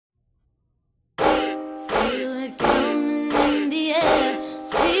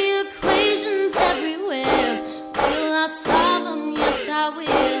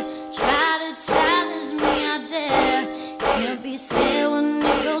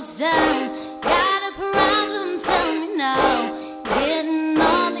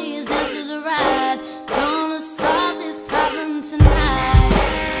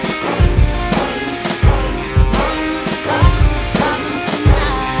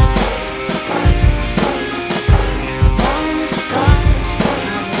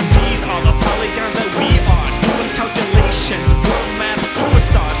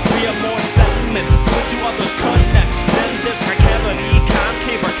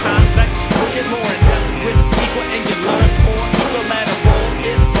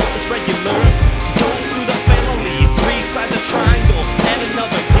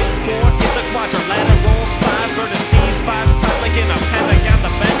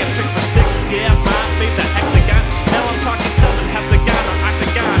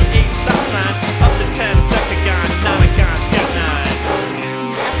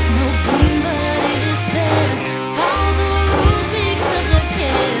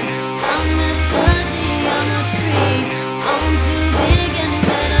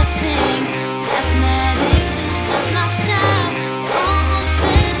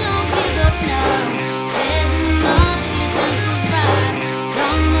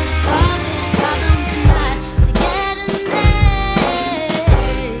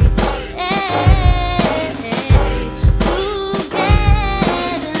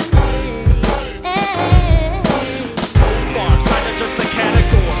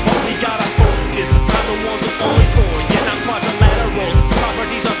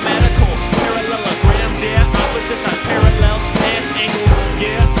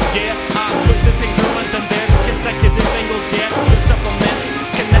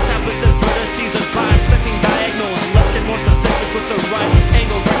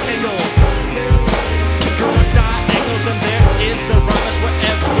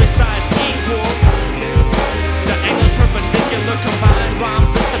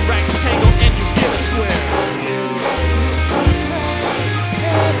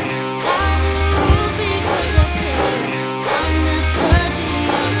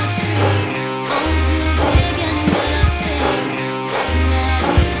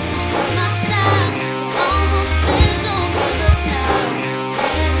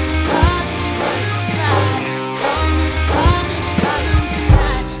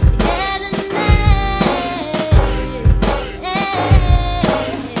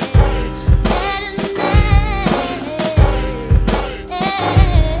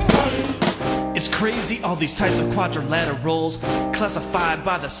crazy, all these types of quadrilaterals, classified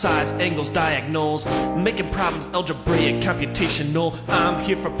by the sides, angles, diagonals, making problems algebraic, computational. I'm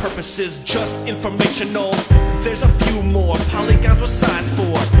here for purposes just informational. There's a few more polygons with sides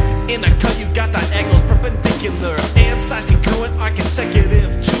for. In a cut you got diagonals perpendicular and sides congruent are consecutive.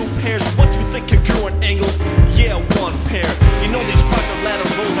 Two pairs, what you think congruent angles? Yeah, one pair. You know these quadrilaterals